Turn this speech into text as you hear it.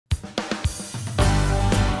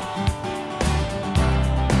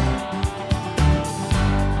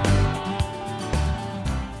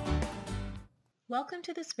Welcome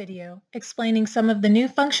to this video explaining some of the new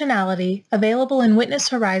functionality available in Witness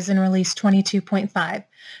Horizon Release 22.5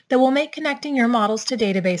 that will make connecting your models to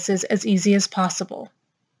databases as easy as possible.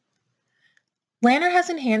 Lanner has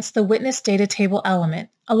enhanced the Witness data table element,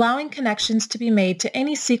 allowing connections to be made to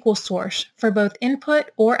any SQL source for both input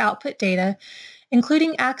or output data,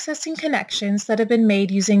 including accessing connections that have been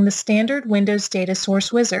made using the standard Windows Data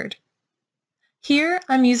Source wizard. Here,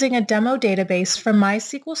 I'm using a demo database from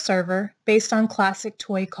MySQL Server based on classic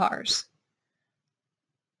toy cars.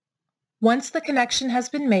 Once the connection has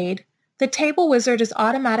been made, the table wizard is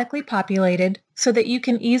automatically populated so that you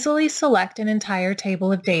can easily select an entire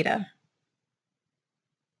table of data.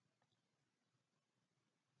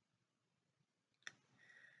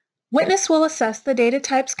 Witness will assess the data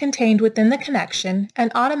types contained within the connection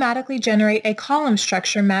and automatically generate a column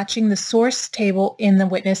structure matching the source table in the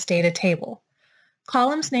Witness data table.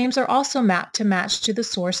 Columns names are also mapped to match to the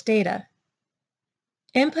source data.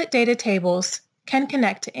 Input data tables can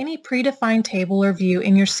connect to any predefined table or view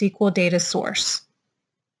in your SQL data source.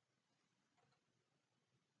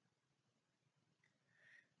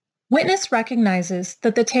 Witness recognizes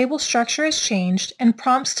that the table structure has changed and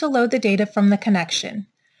prompts to load the data from the connection.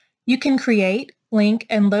 You can create, link,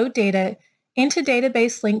 and load data into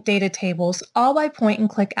database linked data tables all by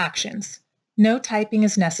point-and-click actions. No typing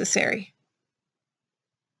is necessary.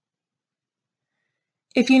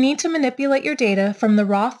 If you need to manipulate your data from the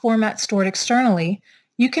raw format stored externally,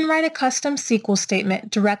 you can write a custom SQL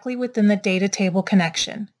statement directly within the data table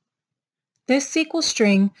connection. This SQL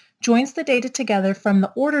string joins the data together from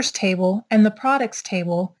the orders table and the products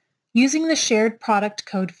table using the shared product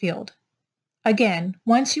code field. Again,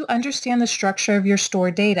 once you understand the structure of your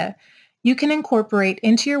stored data, you can incorporate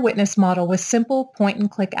into your Witness model with simple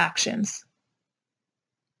point-and-click actions.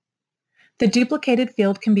 The duplicated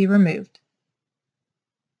field can be removed.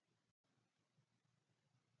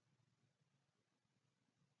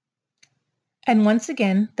 And once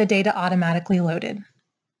again, the data automatically loaded.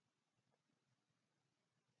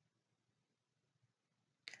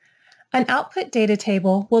 An output data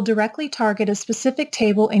table will directly target a specific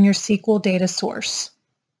table in your SQL data source.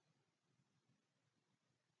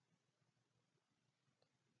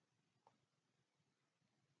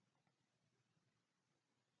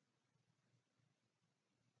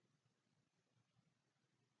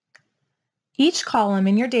 Each column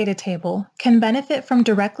in your data table can benefit from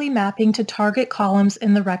directly mapping to target columns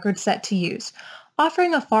in the record set to use,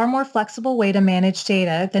 offering a far more flexible way to manage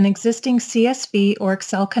data than existing CSV or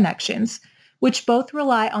Excel connections, which both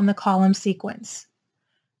rely on the column sequence.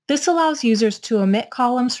 This allows users to omit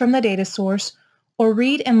columns from the data source or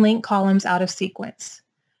read and link columns out of sequence.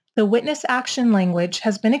 The Witness action language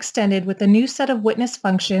has been extended with a new set of Witness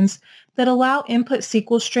functions that allow input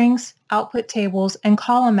SQL strings, output tables, and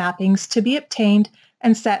column mappings to be obtained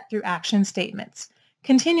and set through action statements,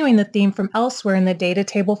 continuing the theme from elsewhere in the data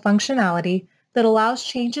table functionality that allows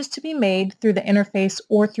changes to be made through the interface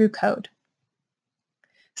or through code.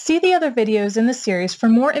 See the other videos in the series for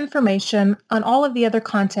more information on all of the other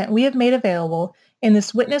content we have made available in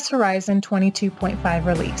this Witness Horizon 22.5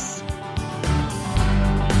 release.